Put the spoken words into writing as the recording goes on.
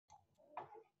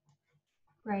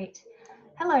Great.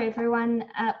 Hello, everyone.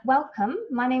 Welcome.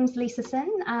 My name is Lisa Sin.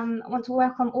 I want to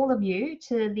welcome all of you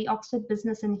to the Oxford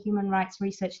Business and Human Rights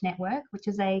Research Network, which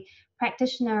is a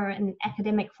practitioner and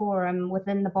academic forum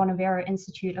within the Bonavero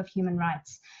Institute of Human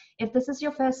Rights. If this is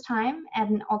your first time at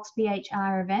an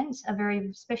OxBHR event, a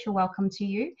very special welcome to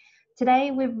you.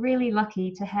 Today, we're really lucky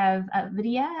to have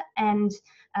Vidhya and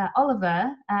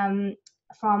Oliver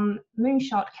from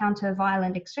Moonshot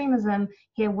Counter-Violent Extremism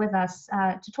here with us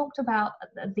to talk about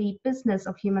the business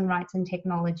of human rights and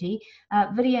technology.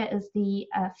 Vidhya is the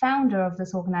founder of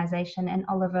this organization, and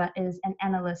Oliver is an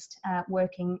analyst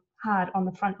working hard on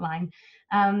the front line.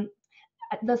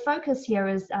 The focus here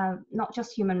is not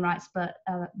just human rights, but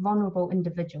vulnerable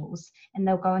individuals, and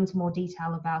they'll go into more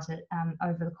detail about it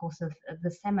over the course of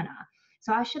the seminar.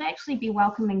 So I should actually be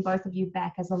welcoming both of you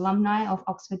back as alumni of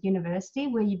Oxford University,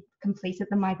 where you completed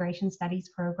the Migration Studies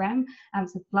program.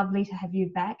 So it's lovely to have you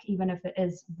back, even if it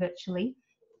is virtually.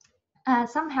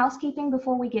 Some housekeeping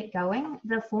before we get going.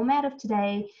 The format of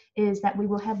today is that we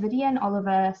will have Vidhya and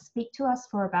Oliver speak to us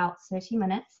for about 30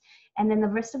 minutes, and then the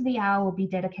rest of the hour will be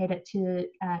dedicated to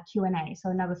Q&A, so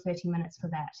another 30 minutes for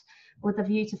that, with a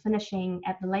view to finishing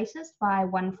at the latest by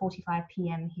 1:45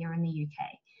 p.m. here in the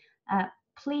UK.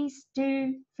 Please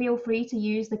do feel free to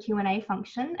use the Q&A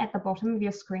function at the bottom of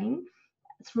your screen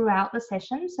throughout the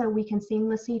session, so we can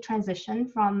seamlessly transition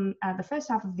from the first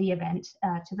half of the event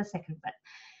to the second bit.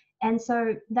 And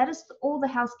so that is all the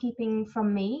housekeeping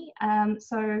from me.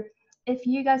 So if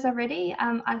you guys are ready,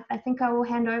 I think I will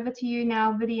hand over to you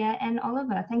now, Vidhya and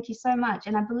Oliver. Thank you so much.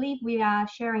 And I believe we are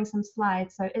sharing some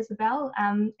slides. So Isabel,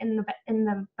 in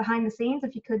the behind the scenes,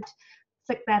 if you could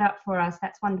flick that up for us,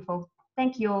 that's wonderful.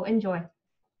 Thank you all. Enjoy.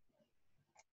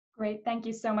 Great. Thank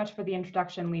you so much for the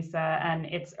introduction, Lisa. And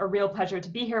it's a real pleasure to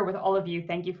be here with all of you.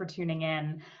 Thank you for tuning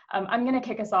in. I'm going to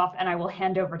kick us off and I will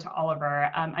hand over to Oliver.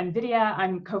 I'm Vidhya.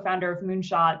 I'm co-founder of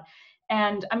Moonshot.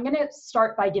 And I'm going to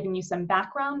start by giving you some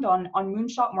background on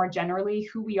Moonshot more generally,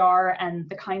 who we are and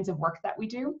the kinds of work that we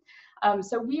do.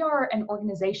 So we are an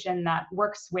organization that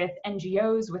works with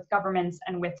NGOs, with governments,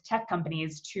 and with tech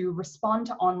companies to respond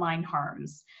to online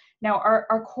harms. Now,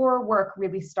 our core work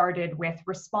really started with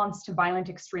response to violent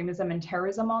extremism and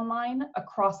terrorism online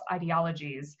across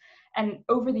ideologies. And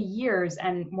over the years,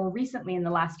 and more recently in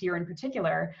the last year in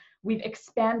particular, we've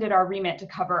expanded our remit to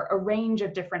cover a range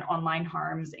of different online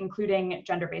harms, including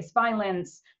gender-based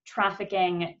violence,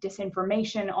 trafficking,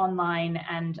 disinformation online,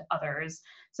 and others.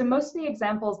 So most of the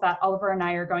examples that Oliver and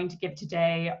I are going to give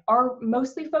today are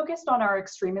mostly focused on our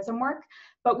extremism work,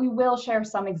 but we will share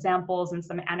some examples and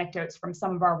some anecdotes from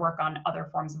some of our work on other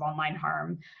forms of online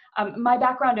harm. My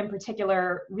background in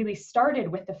particular really started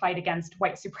with the fight against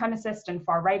white supremacist and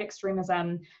far-right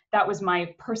extremism. That was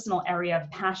my personal area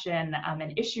of passion,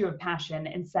 an issue of passion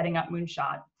in setting up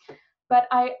Moonshot. But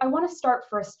I want to start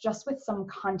first just with some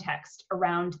context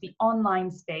around the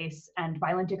online space and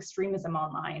violent extremism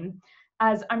online.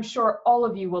 As I'm sure all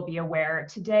of you will be aware,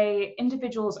 today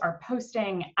individuals are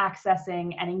posting,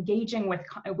 accessing, and engaging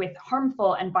with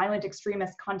harmful and violent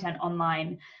extremist content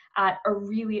online at a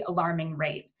really alarming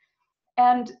rate.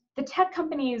 And the tech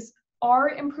companies are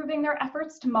improving their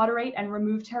efforts to moderate and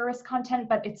remove terrorist content,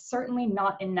 but it's certainly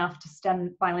not enough to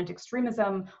stem violent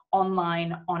extremism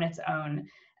online on its own.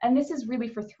 And this is really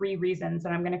for three reasons,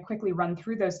 and I'm going to quickly run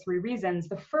through those three reasons.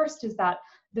 The first is that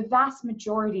the vast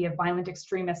majority of violent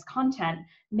extremist content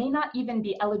may not even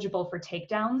be eligible for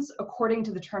takedowns according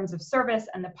to the terms of service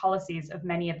and the policies of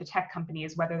many of the tech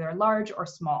companies, whether they're large or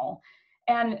small.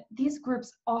 And these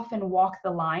groups often walk the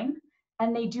line,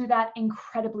 and they do that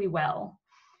incredibly well.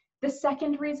 The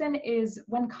second reason is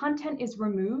when content is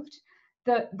removed,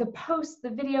 the post, the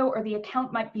video, or the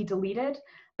account might be deleted,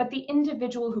 but the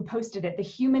individual who posted it, the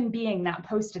human being that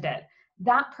posted it,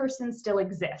 that person still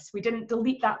exists. We didn't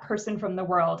delete that person from the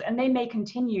world, and they may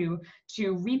continue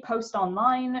to repost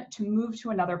online, to move to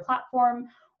another platform,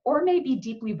 or may be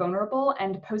deeply vulnerable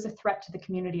and pose a threat to the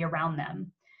community around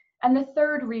them. And the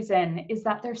third reason is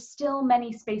that there's still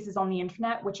many spaces on the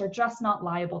internet which are just not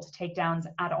liable to takedowns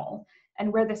at all,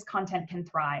 and where this content can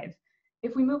thrive.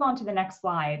 If we move on to the next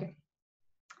slide,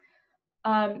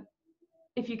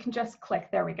 if you can just click,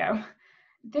 there we go.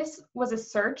 This was a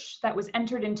search that was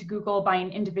entered into Google by an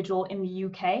individual in the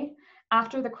UK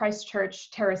after the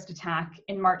Christchurch terrorist attack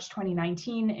in March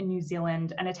 2019 in New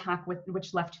Zealand, an attack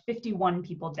which left 51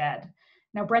 people dead.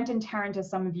 Now, Brenton Tarrant, as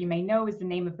some of you may know, is the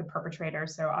name of the perpetrator.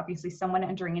 So obviously someone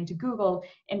entering into Google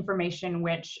information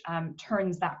which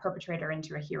turns that perpetrator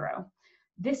into a hero.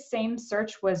 This same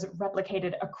search was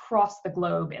replicated across the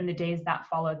globe in the days that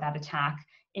followed that attack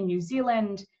in New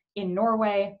Zealand, in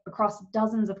Norway, across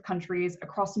dozens of countries,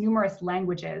 across numerous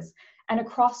languages. and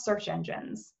across search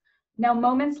engines. Now,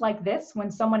 moments like this,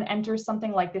 when someone enters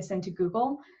something like this into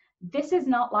Google, this is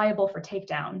not liable for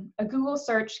takedown. A Google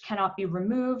search cannot be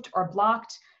removed or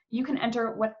blocked. You can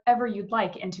enter whatever you'd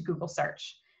like into Google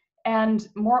search. And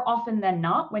more often than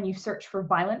not, when you search for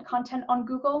violent content on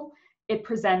Google, it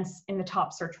presents in the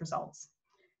top search results.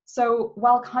 So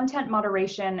while content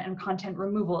moderation and content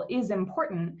removal is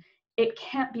important, it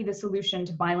can't be the solution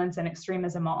to violence and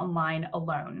extremism online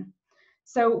alone.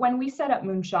 So when we set up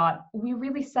Moonshot, we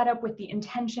really set up with the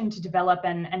intention to develop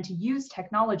and to use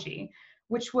technology,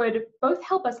 which would both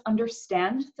help us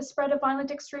understand the spread of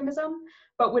violent extremism,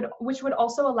 but which would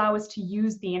also allow us to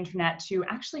use the internet to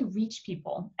actually reach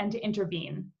people and to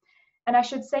intervene. And I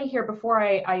should say here, before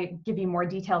I give you more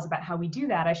details about how we do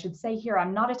that, I should say here,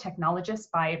 I'm not a technologist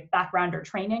by background or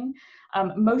training.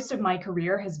 Most of my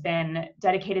career has been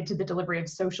dedicated to the delivery of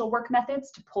social work methods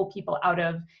to pull people out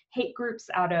of hate groups,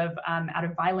 out of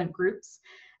violent groups.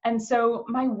 And so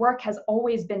my work has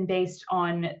always been based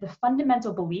on the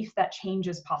fundamental belief that change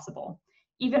is possible,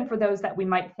 even for those that we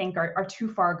might think are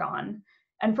too far gone.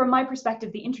 And from my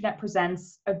perspective, the internet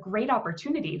presents a great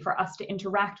opportunity for us to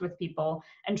interact with people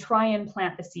and try and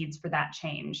plant the seeds for that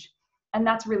change. And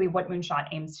that's really what Moonshot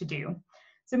aims to do.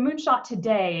 So Moonshot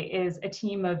today is a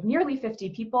team of nearly 50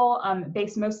 people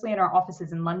based mostly in our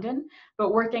offices in London,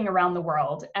 but working around the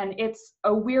world. And it's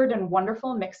a weird and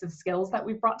wonderful mix of skills that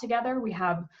we've brought together. We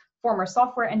have former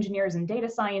software engineers and data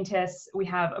scientists. We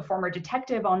have a former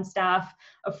detective on staff,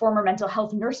 a former mental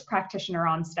health nurse practitioner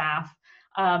on staff.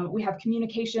 We have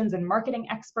communications and marketing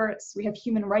experts. We have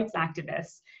human rights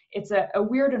activists. It's a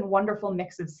weird and wonderful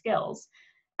mix of skills.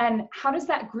 And how does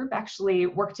that group actually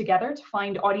work together to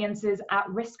find audiences at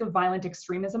risk of violent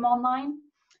extremism online?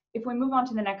 If we move on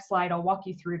to the next slide, I'll walk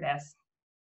you through this.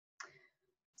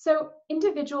 So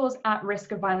individuals at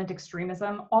risk of violent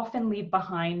extremism often leave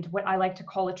behind what I like to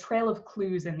call a trail of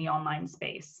clues in the online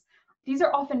space. These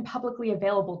are often publicly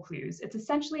available clues. It's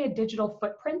essentially a digital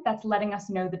footprint that's letting us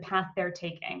know the path they're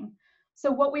taking.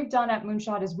 So what we've done at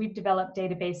Moonshot is we've developed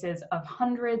databases of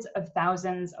hundreds of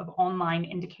thousands of online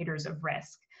indicators of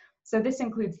risk. So this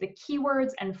includes the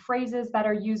keywords and phrases that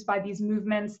are used by these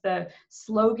movements, the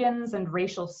slogans and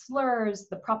racial slurs,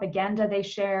 the propaganda they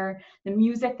share, the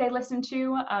music they listen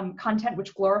to, content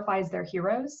which glorifies their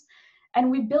heroes. And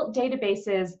we built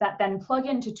databases that then plug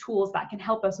into tools that can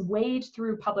help us wade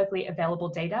through publicly available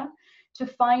data to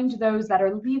find those that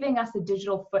are leaving us a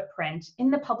digital footprint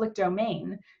in the public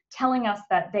domain, telling us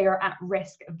that they are at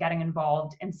risk of getting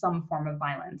involved in some form of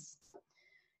violence.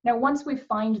 Now, once we've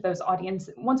found those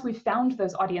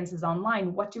audiences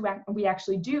online, what do we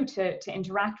actually do to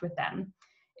interact with them?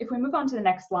 If we move on to the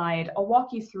next slide, I'll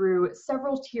walk you through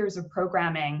several tiers of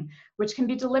programming which can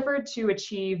be delivered to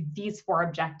achieve these 4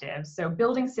 objectives. So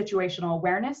building situational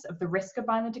awareness of the risk of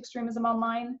violent extremism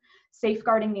online,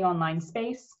 safeguarding the online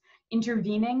space,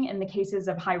 intervening in the cases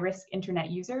of high-risk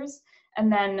internet users,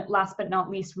 and then last but not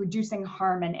least, reducing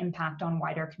harm and impact on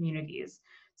wider communities.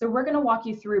 So we're going to walk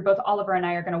you through, both Oliver and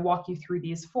I are going to walk you through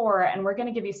these 4, and we're going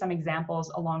to give you some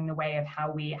examples along the way of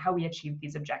how we achieve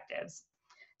these objectives.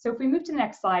 So if we move to the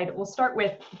next slide, we'll start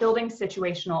with building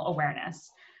situational awareness.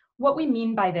 What we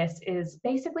mean by this is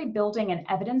basically building an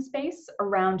evidence base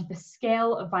around the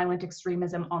scale of violent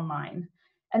extremism online.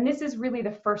 And this is really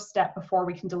the first step before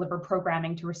we can deliver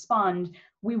programming to respond.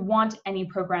 We want any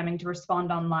programming to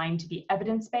respond online to be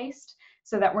evidence-based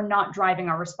so that we're not driving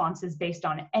our responses based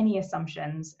on any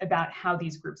assumptions about how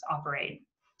these groups operate.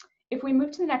 If we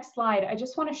move to the next slide, I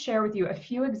just want to share with you a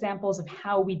few examples of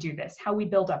how we do this, how we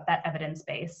build up that evidence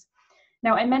base.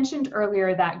 Now, I mentioned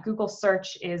earlier that Google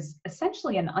search is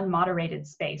essentially an unmoderated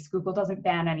space. Google doesn't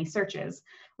ban any searches.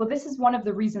 Well, this is one of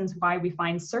the reasons why we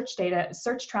find search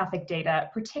traffic data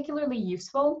particularly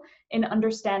useful in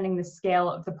understanding the scale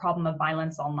of the problem of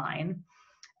violence online.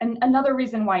 And another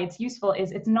reason why it's useful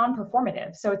is it's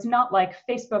non-performative. So it's not like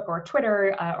Facebook or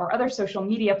Twitter or other social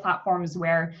media platforms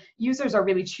where users are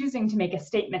really choosing to make a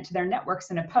statement to their networks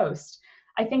in a post.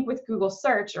 I think with Google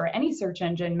search or any search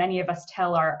engine, many of us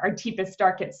tell our deepest,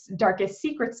 darkest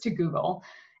secrets to Google.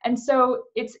 And so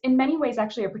it's in many ways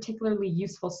actually a particularly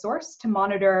useful source to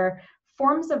monitor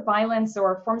forms of violence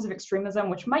or forms of extremism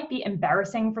which might be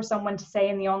embarrassing for someone to say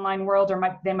in the online world,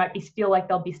 or they might feel like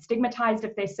they'll be stigmatized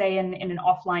if they say in an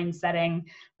offline setting,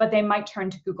 but they might turn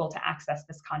to Google to access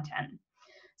this content.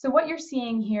 So what you're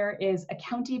seeing here is a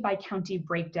county by county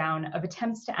breakdown of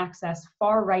attempts to access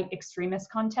far-right extremist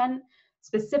content,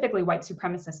 specifically white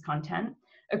supremacist content,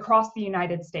 across the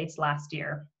United States last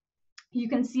year. You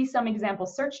can see some example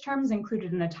search terms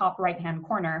included in the top right-hand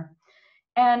corner.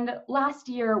 And last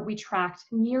year, we tracked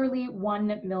nearly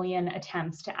 1 million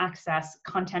attempts to access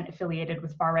content affiliated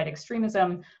with far-right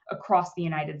extremism across the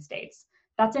United States.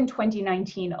 That's in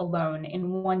 2019 alone,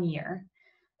 in 1 year.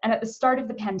 And at the start of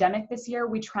the pandemic this year,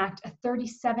 we tracked a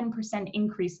 37%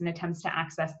 increase in attempts to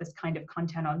access this kind of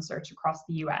content on search across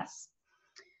the US.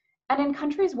 And in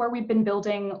countries where we've been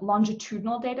building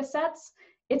longitudinal data sets,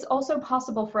 it's also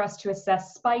possible for us to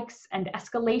assess spikes and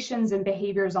escalations in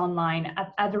behaviors online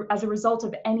as a result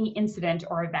of any incident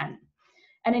or event.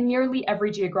 And in nearly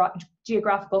every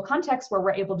geographical context where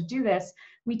we're able to do this,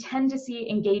 we tend to see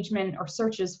engagement or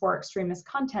searches for extremist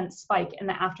content spike in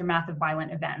the aftermath of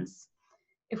violent events.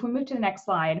 If we move to the next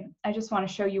slide, I just want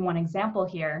to show you one example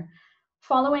here.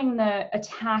 Following the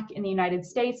attack in the United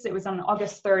States, it was on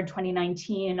August 3rd,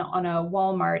 2019, on a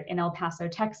Walmart in El Paso,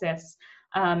 Texas.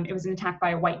 It was an attack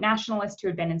by a white nationalist who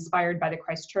had been inspired by the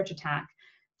Christchurch attack.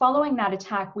 Following that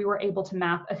attack, we were able to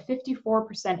map a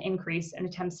 54% increase in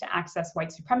attempts to access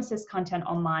white supremacist content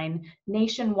online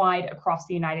nationwide across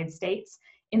the United States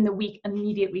in the week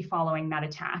immediately following that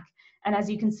attack. And as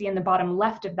you can see in the bottom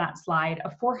left of that slide, a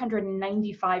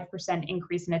 495%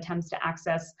 increase in attempts to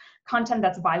access content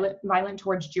that's violent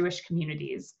towards Jewish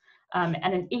communities, and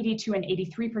an 82 and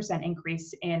 83%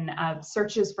 increase in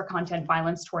searches for content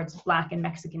violence towards Black and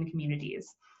Mexican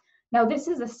communities. Now, this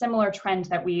is a similar trend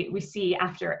that we see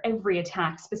after every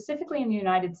attack, specifically in the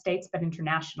United States, but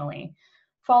internationally.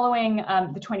 Following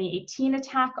the 2018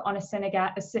 attack on a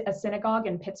synagogue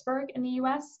in Pittsburgh in the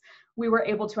US, we were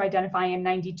able to identify a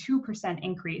 92%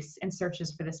 increase in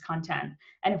searches for this content.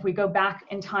 And if we go back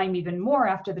in time even more,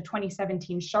 after the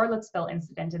 2017 Charlottesville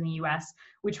incident in the US,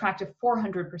 we tracked a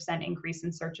 400% increase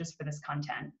in searches for this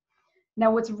content.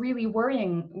 Now, what's really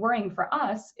worrying for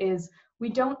us is we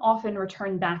don't often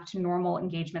return back to normal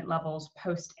engagement levels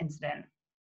post-incident.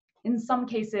 In some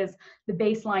cases, the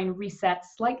baseline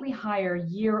resets slightly higher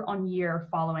year on year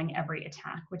following every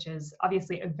attack, which is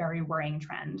obviously a very worrying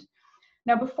trend.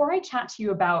 Now, before I chat to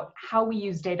you about how we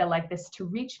use data like this to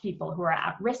reach people who are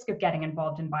at risk of getting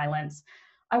involved in violence,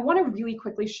 I want to really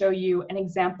quickly show you an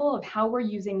example of how we're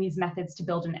using these methods to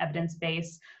build an evidence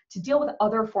base to deal with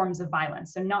other forms of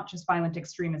violence, so not just violent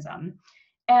extremism,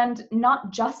 and not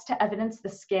just to evidence the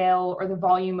scale or the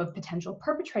volume of potential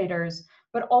perpetrators,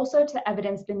 but also to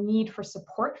evidence the need for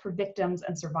support for victims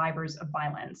and survivors of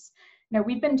violence. Now,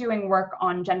 we've been doing work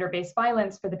on gender-based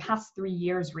violence for the past 3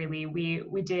 years, really.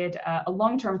 We did a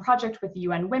long-term project with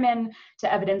UN Women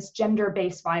to evidence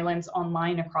gender-based violence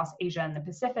online across Asia and the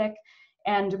Pacific.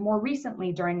 And more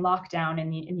recently, during lockdown in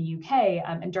the UK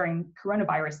and during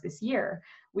coronavirus this year,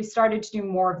 we started to do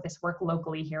more of this work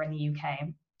locally here in the UK.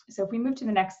 So if we move to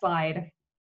the next slide.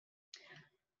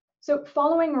 So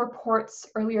following reports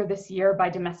earlier this year by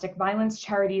domestic violence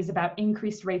charities about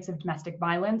increased rates of domestic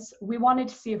violence, we wanted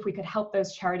to see if we could help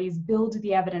those charities build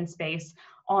the evidence base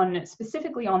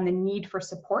specifically on the need for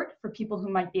support for people who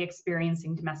might be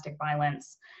experiencing domestic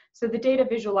violence. So the data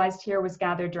visualized here was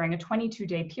gathered during a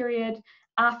 22-day period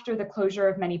after the closure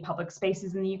of many public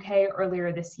spaces in the UK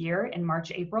earlier this year in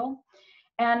March, April.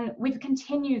 And we've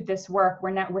continued this work.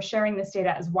 We're sharing this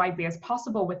data as widely as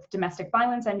possible with domestic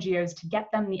violence NGOs to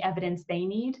get them the evidence they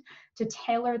need to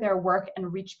tailor their work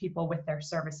and reach people with their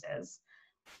services.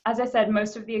 As I said,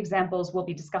 most of the examples we'll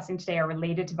be discussing today are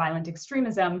related to violent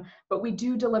extremism, but we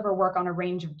do deliver work on a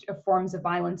range of forms of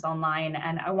violence online,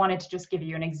 and I wanted to just give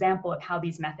you an example of how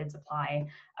these methods apply.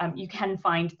 You can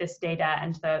find this data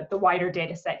and the wider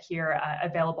data set here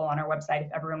available on our website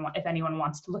if anyone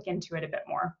wants to look into it a bit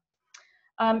more.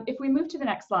 If we move to the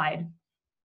next slide.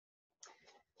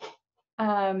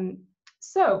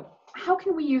 So how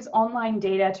can we use online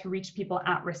data to reach people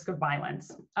at risk of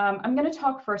violence? I'm going to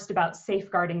talk first about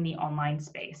safeguarding the online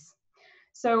space.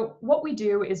 So what we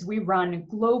do is we run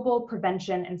global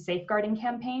prevention and safeguarding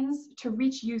campaigns to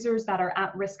reach users that are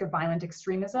at risk of violent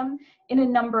extremism in a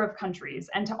number of countries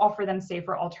and to offer them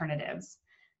safer alternatives.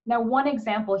 Now, one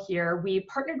example here, we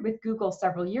partnered with Google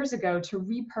several years ago to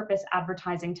repurpose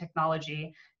advertising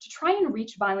technology to try and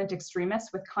reach violent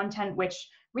extremists with content which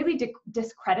really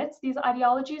discredits these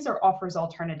ideologies or offers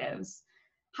alternatives.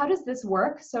 How does this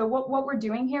work? So what we're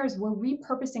doing here is we're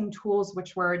repurposing tools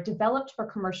which were developed for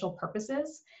commercial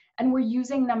purposes, and we're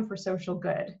using them for social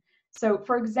good. So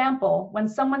for example, when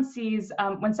someone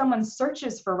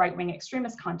searches for right-wing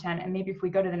extremist content, and maybe if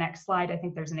we go to the next slide, I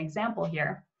think there's an example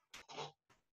here.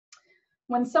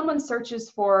 When someone searches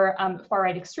for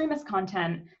far-right extremist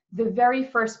content, the very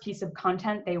first piece of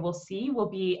content they will see will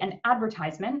be an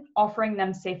advertisement offering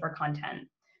them safer content.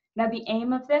 Now, the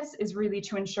aim of this is really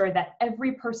to ensure that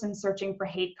every person searching for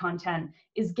hate content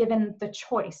is given the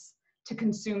choice to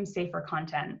consume safer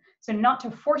content. So not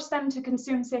to force them to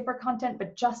consume safer content,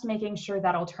 but just making sure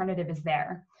that alternative is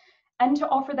there. And to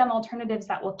offer them alternatives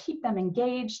that will keep them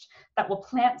engaged, that will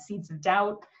plant seeds of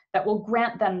doubt, that will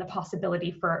grant them the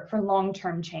possibility for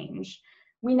long-term change.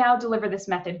 We now deliver this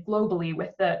method globally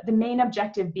with the main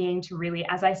objective being to really,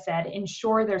 as I said,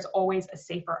 ensure there's always a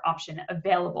safer option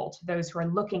available to those who are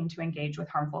looking to engage with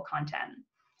harmful content.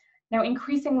 Now,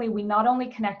 increasingly, we not only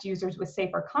connect users with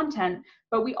safer content,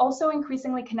 but we also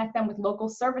increasingly connect them with local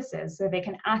services so they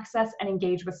can access and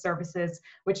engage with services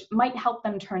which might help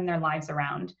them turn their lives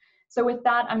around. So with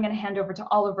that, I'm going to hand over to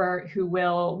Oliver, who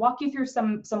will walk you through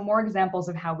some more examples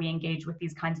of how we engage with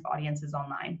these kinds of audiences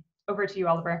online. Over to you,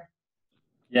 Oliver.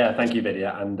 Yeah, thank you,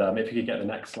 Vidhya. And if you could get the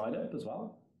next slide up as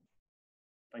well.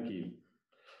 Thank you.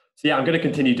 So yeah, I'm going to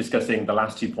continue discussing the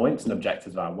last 2 points and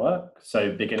objectives of our work.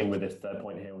 So beginning with this third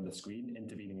point here on the screen,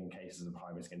 intervening in cases of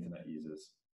high-risk internet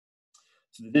users.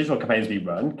 So the digital campaigns we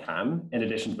run can, in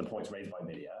addition to the points raised by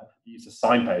Vidhya, be used to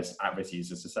signpost at-risk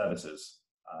users to services.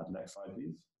 Next slide,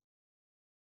 please.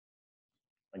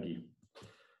 Thank you.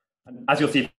 And as you'll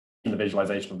see from the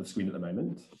visualization on the screen at the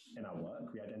moment, in our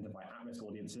work, we identify at-risk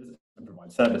audiences and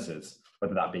provide services,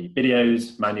 whether that be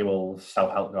videos, manuals,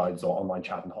 self-help guides, or online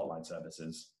chat and hotline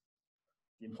services.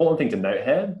 The important thing to note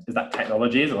here is that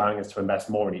technology is allowing us to invest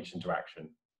more in each interaction,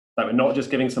 that we're not just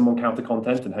giving someone counter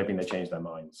content and hoping they change their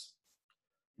minds.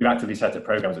 We've actively set up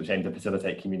programs which aim to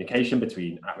facilitate communication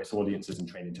between at-risk audiences and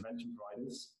trained intervention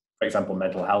providers, for example,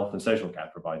 mental health and social care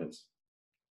providers.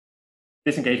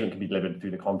 This engagement can be delivered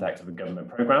through the context of a government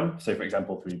program, so for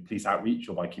example, through police outreach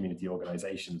or by community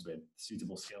organizations with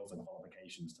suitable skills and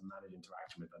qualifications to manage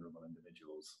interaction with vulnerable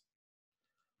individuals.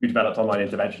 We developed online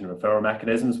intervention and referral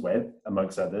mechanisms with,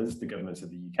 amongst others, the governments of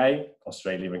the UK,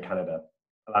 Australia and Canada,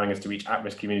 allowing us to reach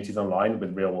at-risk communities online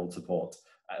with real-world support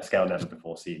at a scale never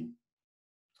before seen.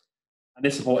 And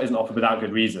this support isn't offered without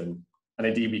good reason. And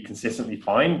indeed, we consistently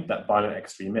find that violent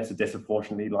extremists are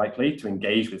disproportionately likely to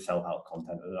engage with self-help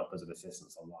content and offers of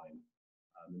assistance online.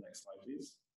 The next slide,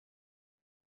 please.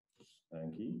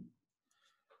 Thank you.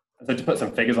 And so to put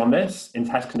some figures on this, in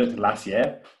tests conducted last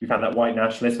year, we found that white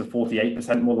nationalists were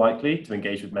 48% more likely to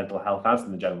engage with mental health ads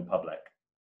than the general public.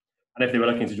 And if they were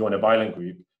looking to join a violent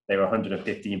group, they were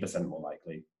 115% more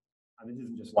likely. And this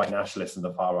isn't just white nationalists and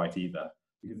the far right either,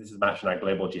 because this is matching our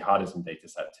global jihadism data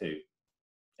set too.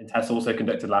 In tests also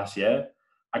conducted last year,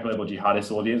 our global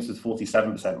jihadist audience was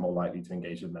 47% more likely to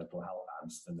engage with mental health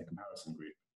ads than the comparison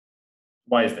group.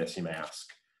 Why is this, you may ask?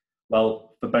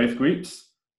 Well, for both groups,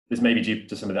 this may be due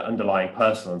to some of the underlying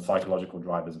personal and psychological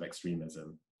drivers of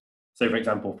extremism. So for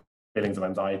example, feelings of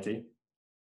anxiety.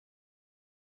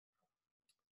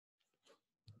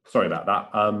 Sorry about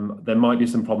that. There might be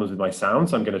some problems with my sound,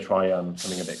 so I'm going to try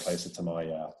coming a bit closer to my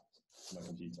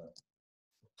computer.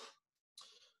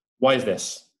 Why is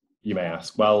this, you may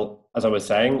ask? Well, as I was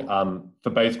saying, for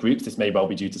both groups, this may well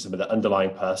be due to some of the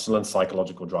underlying personal and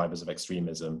psychological drivers of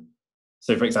extremism.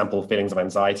 So for example, feelings of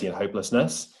anxiety and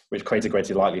hopelessness, which create a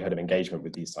greater likelihood of engagement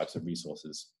with these types of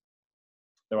resources.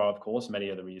 There are, of course,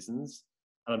 many other reasons,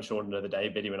 and I'm sure another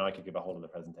day, Vidhya and I could give a whole other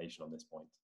presentation on this point.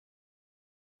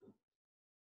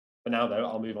 For now, though,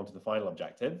 I'll move on to the final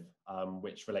objective,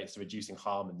 which relates to reducing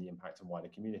harm and the impact on wider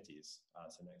communities.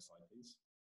 So next slide, please.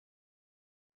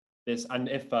 This, and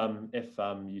if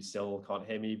you still can't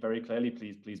hear me very clearly,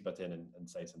 please butt in and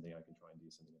say something. I can try and do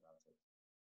something about it.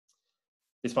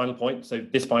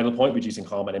 This final point, reducing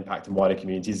harm and impact on wider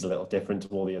communities, is a little different to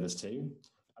all the others too,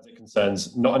 as it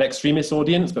concerns not an extremist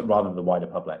audience, but rather the wider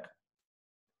public.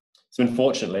 So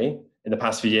unfortunately, in the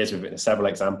past few years, we've witnessed several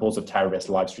examples of terrorist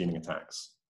live streaming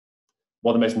attacks.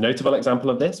 One of the most notable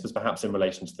example of this was perhaps in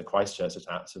relation to the Christchurch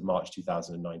attacks of March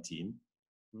 2019.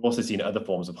 We've also seen other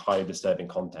forms of highly disturbing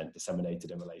content disseminated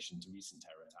in relation to recent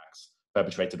terror attacks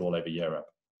perpetrated all over Europe.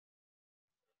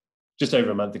 Just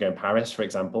over a month ago in Paris, for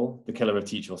example, the killer of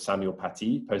teacher Samuel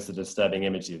Paty posted a disturbing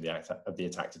image of the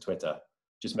attack to Twitter,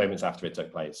 just moments after it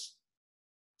took place.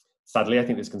 Sadly, I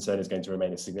think this concern is going to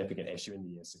remain a significant issue in the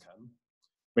years to come,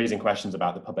 raising questions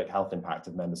about the public health impact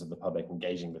of members of the public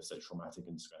engaging with such traumatic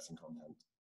and distressing content.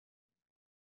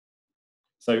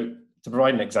 So to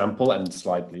provide an example, and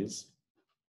slide please.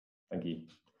 Thank you.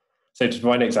 So to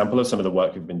provide an example of some of the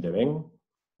work we've been doing,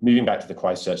 moving back to the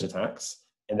Christchurch attacks,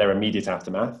 in their immediate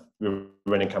aftermath, we were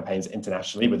running campaigns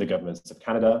internationally with the governments of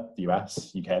Canada, the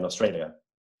US, UK, and Australia.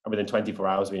 And within 24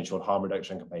 hours, we ensured harm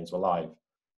reduction campaigns were live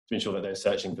to ensure that those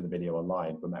searching for the video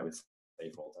online were met with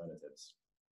safe alternatives.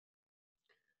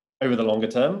 Over the longer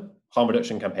term, harm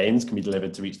reduction campaigns can be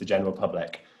delivered to reach the general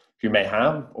public who may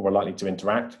have or are likely to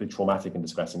interact with traumatic and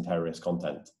distressing terrorist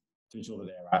content to ensure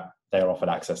that they are offered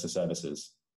access to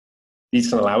services. These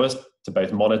can allow us to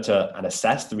both monitor and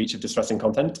assess the reach of distressing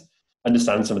content,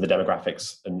 understand some of the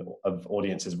demographics of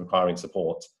audiences requiring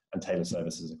support, and tailor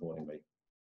services accordingly.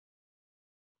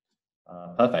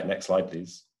 Perfect, next slide,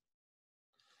 please.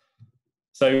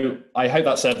 So I hope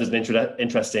that served as an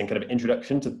interesting kind of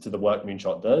introduction to the work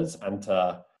Moonshot does and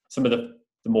to some of the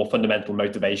more fundamental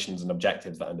motivations and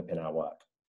objectives that underpin our work.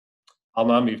 I'll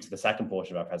now move to the second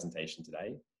portion of our presentation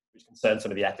today, which concerns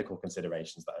some of the ethical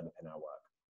considerations that underpin our work.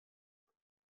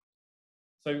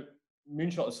 So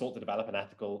Moonshot has sought to develop an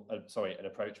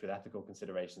approach with ethical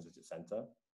considerations at its center.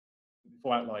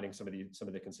 Before outlining some of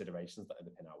the considerations that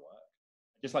underpin our work,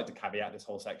 I'd just like to caveat this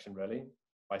whole section really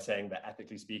by saying that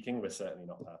ethically speaking, we're certainly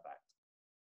not perfect.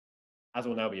 As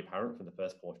will now be apparent from the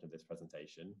first portion of this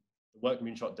presentation, the work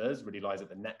Moonshot does really lies at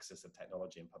the nexus of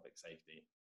technology and public safety.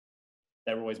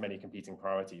 There are always many competing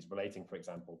priorities relating, for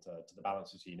example, to the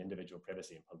balance between individual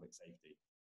privacy and public safety,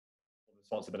 or the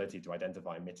responsibility to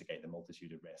identify and mitigate the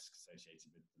multitude of risks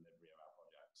associated with the delivery of our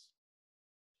projects.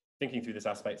 Thinking through this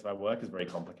aspect of our work is very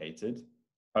complicated.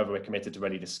 However, we're committed to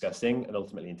really discussing and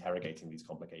ultimately interrogating these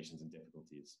complications and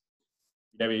difficulties.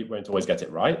 You know, we won't always get it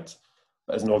right,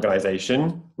 but as an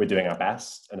organization, we're doing our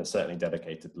best and are certainly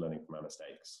dedicated to learning from our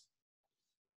mistakes.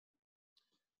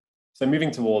 So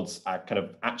moving towards our kind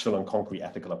of actual and concrete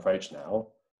ethical approach now,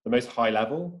 the most high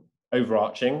level,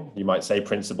 overarching, you might say,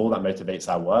 principle that motivates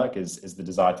our work is the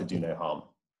desire to do no harm.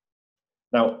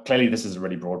 Now, clearly this is a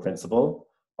really broad principle,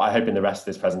 but I hope in the rest of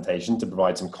this presentation to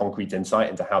provide some concrete insight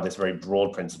into how this very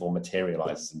broad principle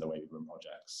materializes in the way we run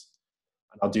projects.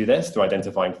 And I'll do this through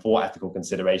identifying 4 ethical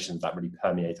considerations that really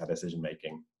permeate our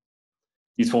decision-making.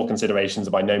 These 4 considerations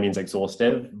are by no means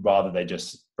exhaustive, rather they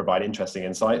just provide interesting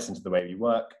insights into the way we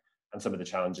work and some of the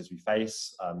challenges we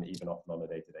face, even often on a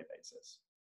day-to-day basis.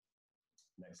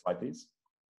 Next slide, please.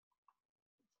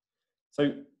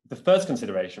 So the first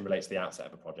consideration relates to the outset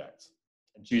of a project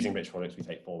and choosing which projects we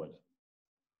take forward.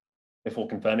 Before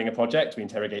confirming a project, we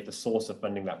interrogate the source of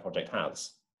funding that project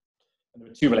has. And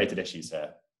there are 2 related issues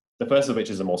here. The first of which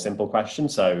is a more simple question,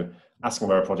 so asking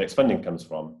where a project's funding comes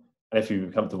from, and if you're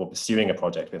comfortable pursuing a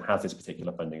project that has this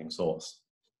particular funding source.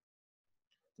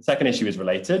 The second issue is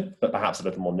related, but perhaps a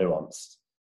little more nuanced.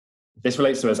 This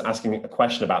relates to us asking a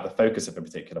question about the focus of a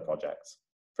particular project.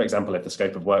 For example, if the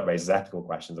scope of work raises ethical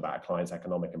questions about a client's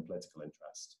economic and political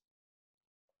interest.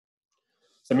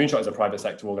 So Moonshot is a private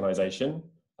sector organization,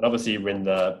 and obviously we're in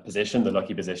the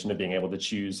lucky position of being able to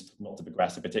choose not to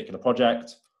progress a particular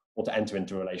project or to enter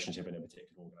into a relationship in a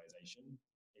particular organization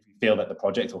if we feel that the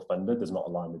project or funder does not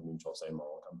align with Moonshot's own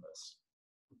moral compass.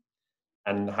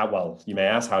 And you may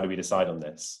ask, how do we decide on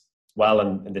this? Well,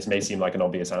 and this may seem like an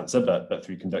obvious answer, but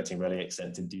through conducting really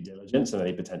extensive due diligence on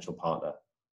any potential partner.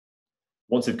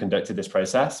 Once we've conducted this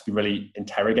process, we really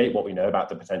interrogate what we know about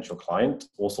the potential client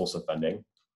or source of funding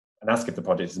and ask if the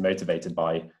project is motivated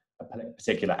by a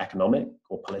particular economic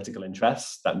or political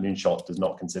interest that Moonshot does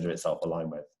not consider itself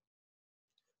aligned with.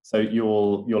 So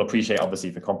you'll appreciate, obviously,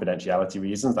 for confidentiality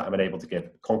reasons, that I'm unable to give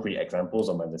concrete examples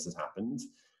on when this has happened.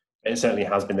 It certainly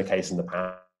has been the case in the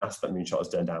past that Moonshot has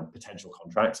turned down potential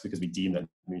contracts because we deem that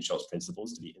Moonshot's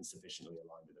principles to be insufficiently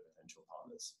aligned with the potential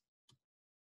partners.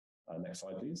 Next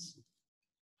slide, please.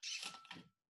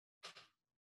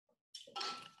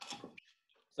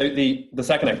 So the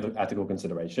second ethical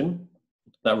consideration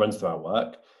that runs through our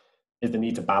work is the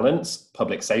need to balance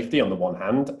public safety on the one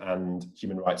hand and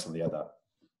human rights on the other.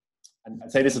 And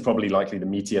I'd say this is probably likely the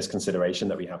meatiest consideration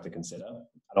that we have to consider,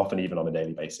 and often even on a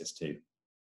daily basis too.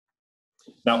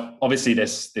 Now, obviously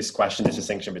this question, this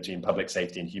distinction between public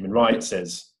safety and human rights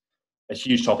is a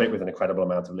huge topic with an incredible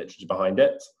amount of literature behind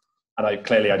it. And I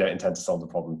don't intend to solve the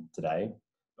problem today,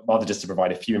 but rather just to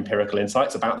provide a few empirical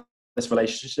insights about this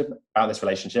relationship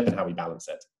and how we balance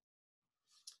it.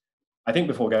 I think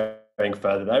before going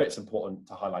further though, it's important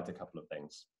to highlight a couple of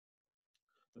things.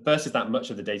 The first is that much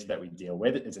of the data that we deal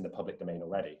with is in the public domain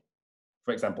already.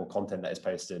 For example, content that is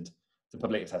posted to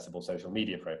public accessible social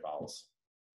media profiles.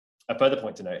 A further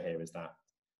point to note here is that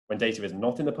when data is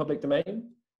not in the public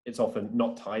domain, it's often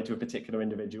not tied to a particular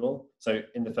individual. So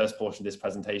in the first portion of this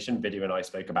presentation, Vidhya and I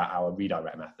spoke about our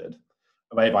redirect method,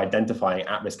 a way of identifying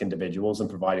at-risk individuals and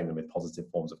providing them with positive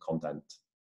forms of content.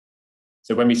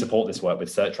 So when we support this work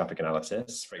with search traffic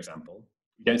analysis, for example,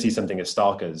 we don't see something as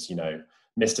stark as,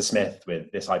 Mr. Smith with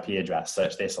this IP address,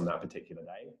 search this on that particular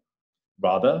day.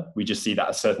 Rather, we just see that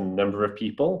a certain number of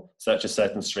people search a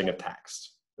certain string of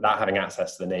text without having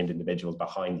access to the named individuals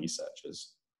behind these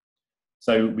searches.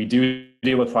 So we do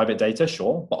deal with private data,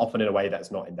 sure, but often in a way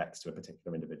that's not indexed to a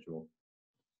particular individual.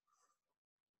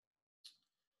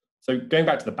 So going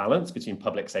back to the balance between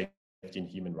public safety and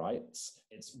human rights,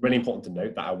 it's really important to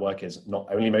note that our work is not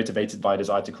only motivated by a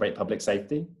desire to create public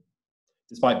safety.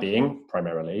 Despite being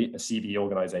primarily a CVE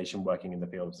organization working in the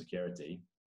field of security,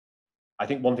 I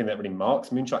think one thing that really marks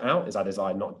Moonshot out is our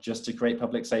desire not just to create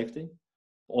public safety,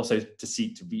 but also to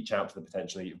seek to reach out to the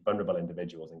potentially vulnerable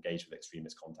individuals engaged with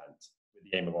extremist content with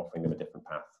the aim of offering them a different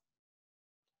path.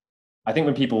 I think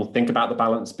when people think about the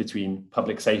balance between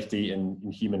public safety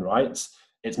and human rights,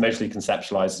 it's mostly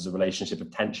conceptualized as a relationship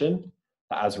of tension,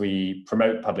 that as we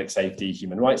promote public safety,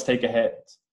 human rights take a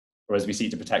hit, or as we seek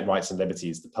to protect rights and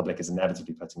liberties, the public is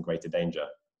inevitably put in greater danger.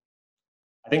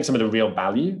 I think some of the real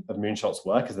value of Moonshot's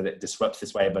work is that it disrupts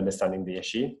this way of understanding the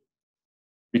issue.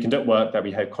 We conduct work that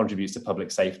we hope contributes to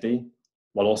public safety,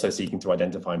 while also seeking to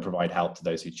identify and provide help to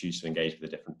those who choose to engage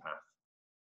with a different path.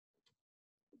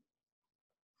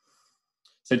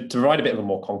 So to provide a bit of a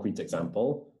more concrete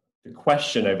example, the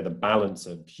question over the balance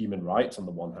of human rights on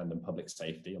the one hand and public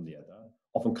safety on the other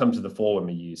often comes to the fore when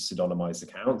we use pseudonymized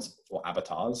accounts or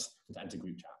avatars to enter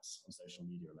group chats on social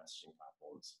media and messaging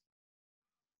platforms.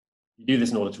 We do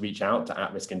this in order to reach out to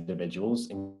at-risk individuals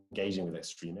engaging with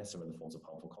extremists or other forms of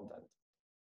harmful content.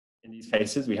 In these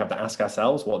cases, we have to ask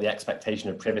ourselves what the expectation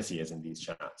of privacy is in these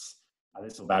chats, and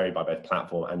this will vary by both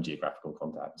platform and geographical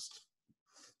context.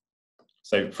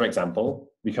 So, for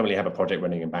example, we currently have a project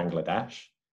running in Bangladesh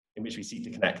in which we seek to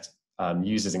connect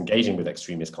users engaging with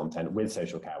extremist content with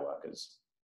social care workers.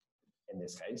 In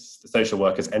this case, the social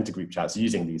workers enter group chats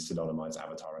using these pseudonymized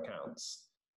avatar accounts.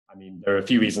 I mean, there are a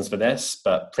few reasons for this,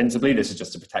 but principally this is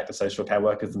just to protect the social care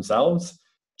workers themselves.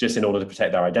 Just in order to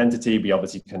protect their identity, we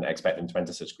obviously couldn't expect them to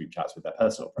enter such group chats with their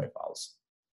personal profiles.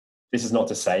 This is not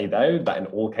to say, though, that in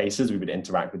all cases we would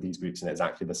interact with these groups in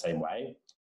exactly the same way.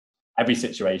 Every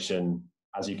situation,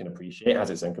 as you can appreciate, has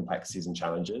its own complexities and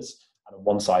challenges, and a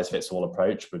one-size-fits-all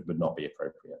approach would not be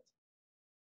appropriate.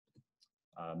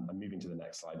 I'm moving to the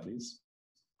next slide, please.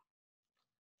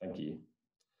 Thank you.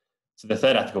 So the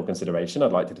third ethical consideration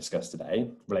I'd like to discuss today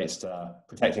relates to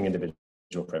protecting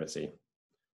individual privacy.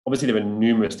 Obviously, there are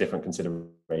numerous different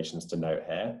considerations to note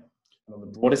here. And on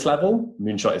the broadest level,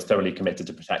 Moonshot is thoroughly committed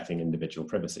to protecting individual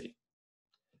privacy.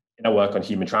 In our work on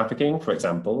human trafficking, for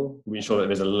example, we ensure that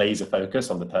there is a laser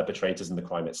focus on the perpetrators and the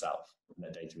crime itself, and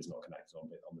that data is not connected on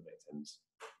the victims.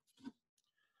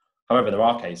 However, there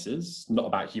are cases, not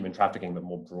about human trafficking, but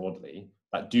more broadly,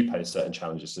 that do pose certain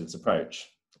challenges to this approach.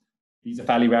 These are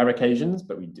fairly rare occasions,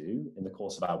 but we do, in the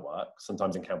course of our work,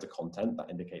 sometimes encounter content that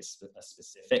indicates a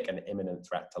specific and imminent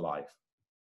threat to life.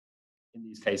 In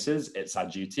these cases, it's our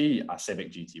duty, our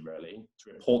civic duty really,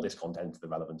 to report this content to the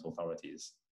relevant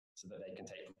authorities so that they can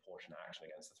take proportionate action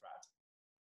against the threat.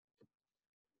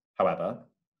 However,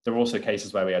 there are also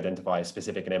cases where we identify a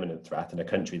specific and imminent threat in a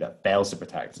country that fails to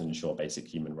protect and ensure basic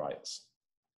human rights.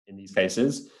 In these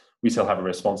cases, we still have a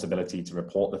responsibility to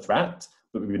report the threat,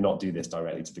 but we would not do this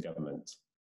directly to the government.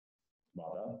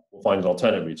 Rather, we'll find an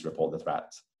alternate route to report the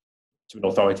threat, to an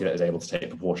authority that is able to take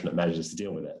proportionate measures to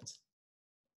deal with it.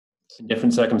 In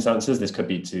different circumstances, this could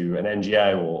be to an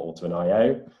NGO or to an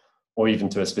IO, or even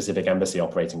to a specific embassy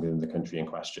operating within the country in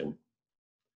question.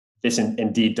 This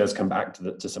indeed does come back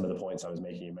to some of the points I was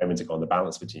making a moment ago on the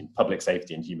balance between public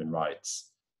safety and human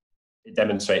rights. It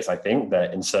demonstrates, I think,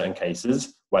 that in certain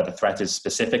cases where the threat is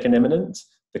specific and imminent,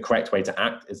 the correct way to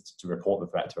act is to report the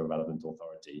threat to a relevant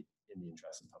authority in the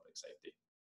interest of public safety.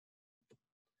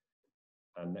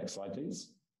 And next slide,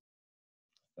 please.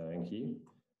 Thank you.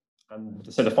 And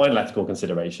so the final ethical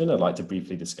consideration I'd like to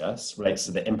briefly discuss relates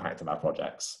to the impact of our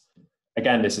projects.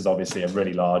 Again, this is obviously a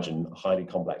really large and highly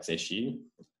complex issue.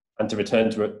 And to return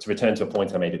to a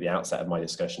point I made at the outset of my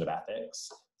discussion of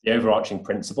ethics, the overarching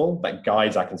principle that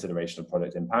guides our consideration of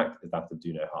project impact is that of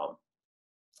do no harm.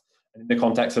 And in the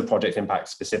context of project impact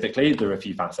specifically, there are a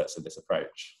few facets of this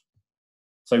approach.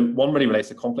 So one really relates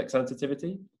to conflict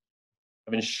sensitivity,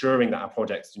 of ensuring that our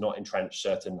projects do not entrench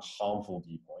certain harmful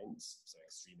viewpoints, so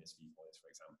extremist viewpoints, for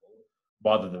example,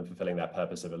 rather than fulfilling their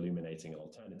purpose of illuminating an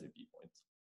alternative viewpoint.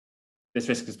 This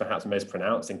risk is perhaps most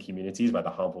pronounced in communities where the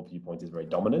harmful viewpoint is very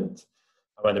dominant,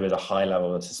 and where there is a high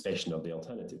level of suspicion of the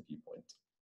alternative viewpoint.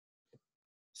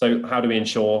 So how do we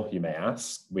ensure, you may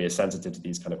ask, we are sensitive to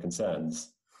these kind of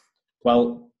concerns?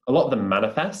 Well, a lot of them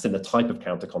manifest in the type of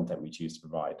counter content we choose to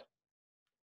provide.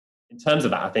 In terms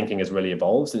of that, our thinking has really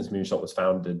evolved since Moonshot was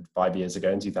founded 5 years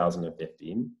ago in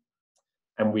 2015.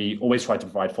 And we always try to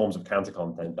provide forms of counter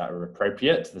content that are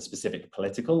appropriate to the specific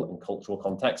political and cultural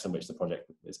context in which the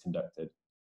project is conducted.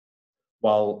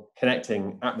 While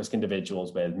connecting at-risk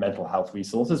individuals with mental health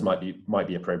resources might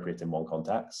be appropriate in one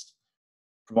context,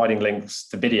 providing links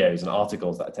to videos and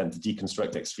articles that attempt to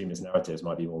deconstruct extremist narratives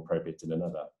might be more appropriate in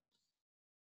another.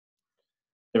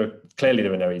 Clearly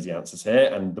there are no easy answers here,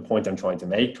 and the point I'm trying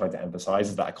to emphasize,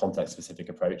 is that a context-specific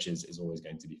approach is always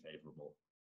going to be favorable.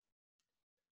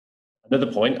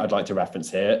 Another point I'd like to reference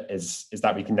here is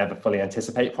that we can never fully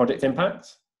anticipate project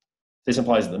impact. This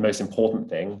implies that the most important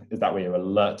thing is that we are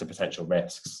alert to potential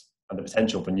risks and the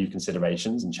potential for new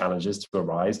considerations and challenges to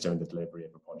arise during the delivery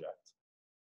of a project.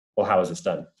 Well, how is this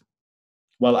done?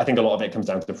 Well, I think a lot of it comes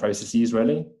down to the processes,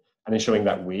 really, and ensuring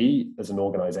that we, as an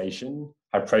organization,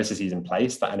 have processes in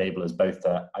place that enable us both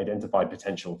to identify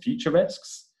potential future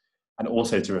risks and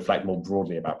also to reflect more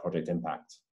broadly about project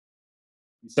impact.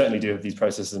 We certainly do have these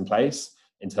processes in place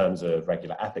in terms of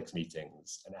regular ethics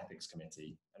meetings, an ethics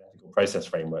committee, and ethical process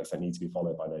frameworks that need to be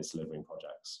followed by those delivering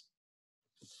projects.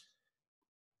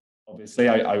 Obviously,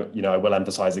 I will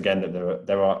emphasize again that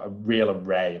there are a real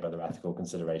array of other ethical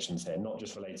considerations here, not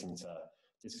just relating to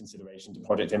this consideration to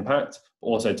project impact, but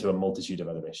also to a multitude of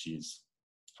other issues.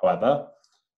 However,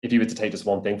 if you were to take just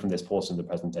one thing from this portion of the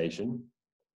presentation,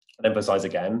 I'd emphasize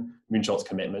again Moonshot's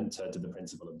commitment to the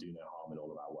principle of do no harm in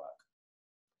all of our work.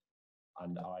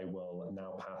 And I will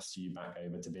now pass you back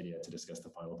over to Vidhya to discuss the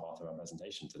final part of our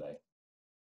presentation today.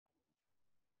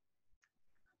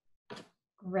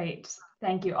 Great.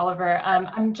 Thank you, Oliver.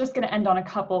 I'm just going to end on a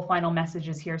couple final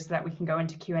messages here so that we can go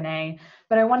into Q&A.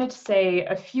 But I wanted to say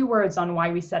a few words on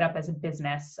why we set up as a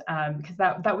business, because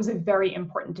that was a very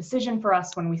important decision for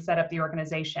us when we set up the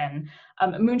organization.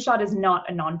 Moonshot is not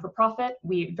a non-for-profit.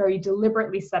 We very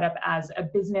deliberately set up as a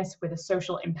business with a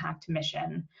social impact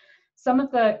mission. Some of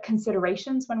the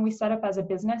considerations when we set up as a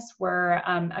business were,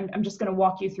 I'm just going to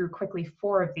walk you through quickly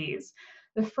 4 of these.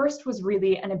 The first was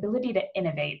really an ability to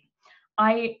innovate.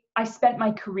 I spent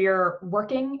my career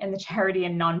working in the charity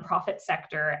and nonprofit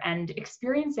sector and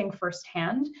experiencing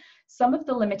firsthand some of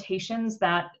the limitations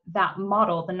that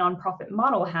model, the nonprofit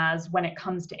model, has when it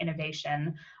comes to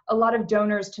innovation. A lot of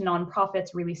donors to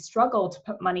nonprofits really struggle to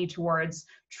put money towards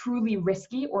truly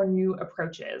risky or new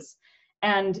approaches.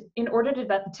 And in order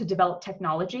to develop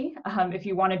technology, if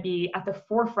you want to be at the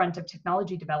forefront of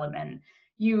technology development,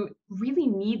 you really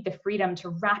need the freedom to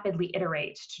rapidly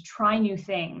iterate, to try new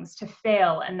things, to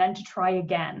fail, and then to try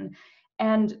again.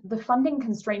 And the funding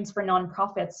constraints for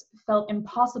nonprofits felt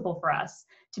impossible for us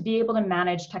to be able to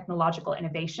manage technological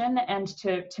innovation and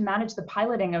to manage the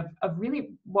piloting of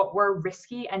really what were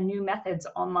risky and new methods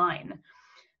online.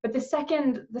 But the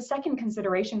second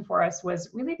consideration for us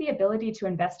was really the ability to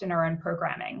invest in our own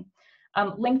programming.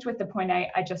 Linked with the point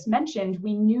I just mentioned,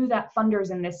 we knew that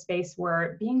funders in this space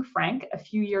were, being frank, a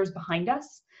few years behind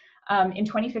us. In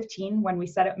 2015, when we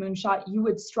set up Moonshot, you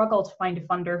would struggle to find a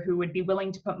funder who would be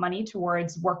willing to put money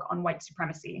towards work on white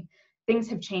supremacy. Things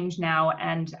have changed now,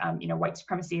 and white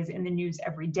supremacy is in the news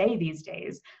every day these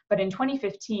days. But in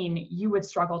 2015, you would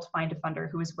struggle to find a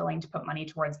funder who was willing to put money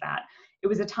towards that. It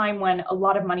was a time when a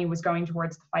lot of money was going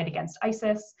towards the fight against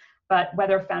ISIS, but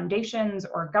whether foundations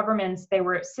or governments, they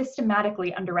were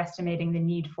systematically underestimating the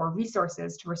need for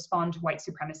resources to respond to white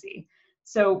supremacy.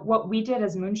 So what we did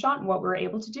as Moonshot and what we were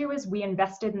able to do is we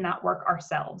invested in that work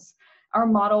ourselves. Our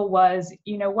model was,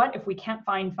 you know what, if we can't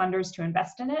find funders to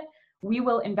invest in it, we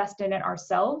will invest in it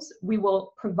ourselves. We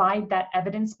will provide that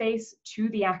evidence base to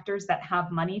the actors that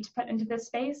have money to put into this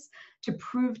space to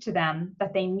prove to them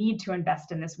that they need to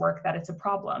invest in this work, that it's a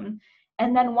problem.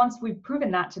 And then once we've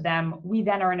proven that to them, we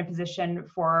then are in a position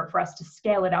for us to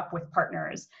scale it up with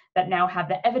partners that now have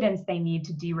the evidence they need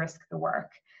to de-risk the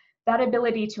work. That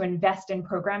ability to invest in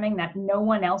programming that no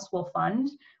one else will fund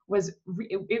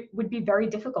it would be very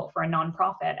difficult for a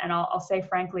nonprofit. And I'll say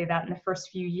frankly that in the first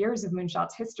few years of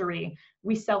Moonshot's history,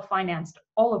 we self-financed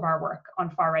all of our work on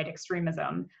far-right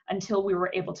extremism until we were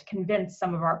able to convince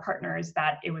some of our partners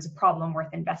that it was a problem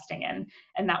worth investing in.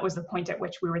 And that was the point at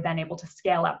which we were then able to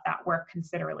scale up that work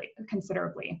considerably.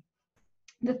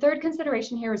 The third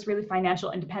consideration here is really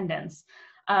financial independence.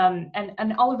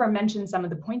 And Oliver mentioned some of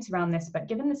the points around this, but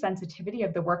given the sensitivity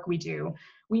of the work we do,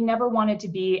 we never wanted to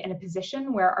be in a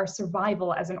position where our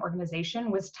survival as an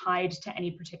organization was tied to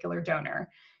any particular donor.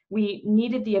 We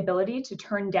needed the ability to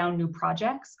turn down new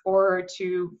projects or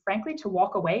to, frankly, to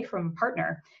walk away from a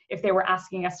partner if they were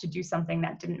asking us to do something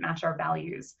that didn't match our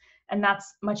values. And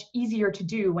that's much easier to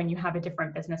do when you have a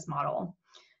different business model.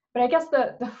 But I guess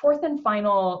the fourth and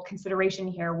final consideration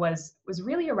here was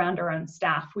really around our own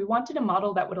staff. We wanted a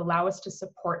model that would allow us to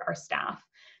support our staff,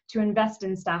 to invest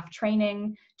in staff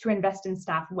training, to invest in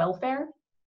staff welfare,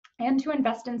 and to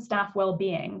invest in staff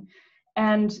well-being.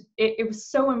 And it was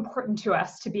so important to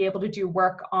us to be able to do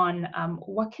work on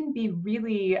what can be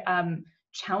really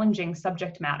challenging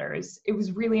subject matters, it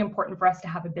was really important for us to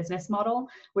have a business model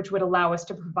which would allow us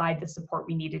to provide the support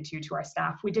we needed to our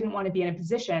staff. We didn't want to be in a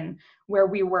position where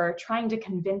we were trying to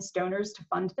convince donors to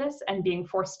fund this and being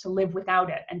forced to live without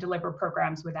it and deliver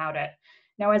programs without it.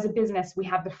 Now, as a business, we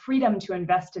have the freedom to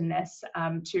invest in this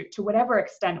to whatever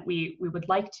extent we would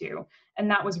like to,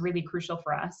 and that was really crucial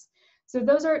for us. So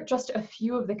those are just a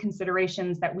few of the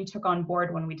considerations that we took on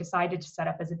board when we decided to set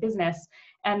up as a business,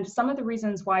 and some of the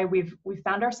reasons why we've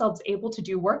found ourselves able to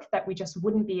do work that we just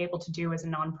wouldn't be able to do as a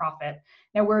nonprofit.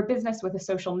 Now, we're a business with a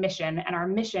social mission, and our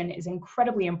mission is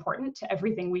incredibly important to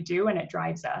everything we do, and it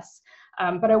drives us.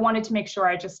 But I wanted to make sure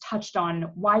I just touched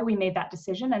on why we made that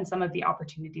decision and some of the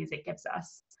opportunities it gives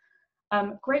us.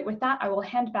 Great, with that, I will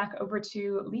hand back over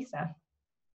to Lisa.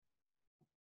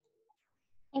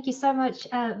 Thank you so much,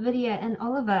 Vidhya and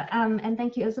Oliver, and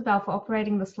thank you, Isabel, for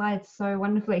operating the slides so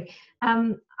wonderfully.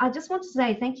 I just want to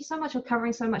say thank you so much for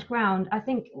covering so much ground. I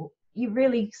think you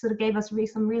really sort of gave us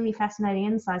some really fascinating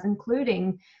insights,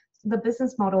 including the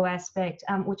business model aspect,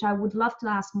 which I would love to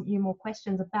ask you more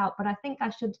questions about, but I think I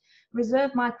should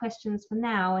reserve my questions for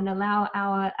now and allow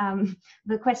our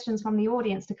the questions from the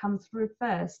audience to come through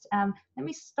first. Let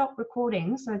me stop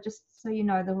recording, so just so you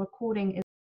know, the recording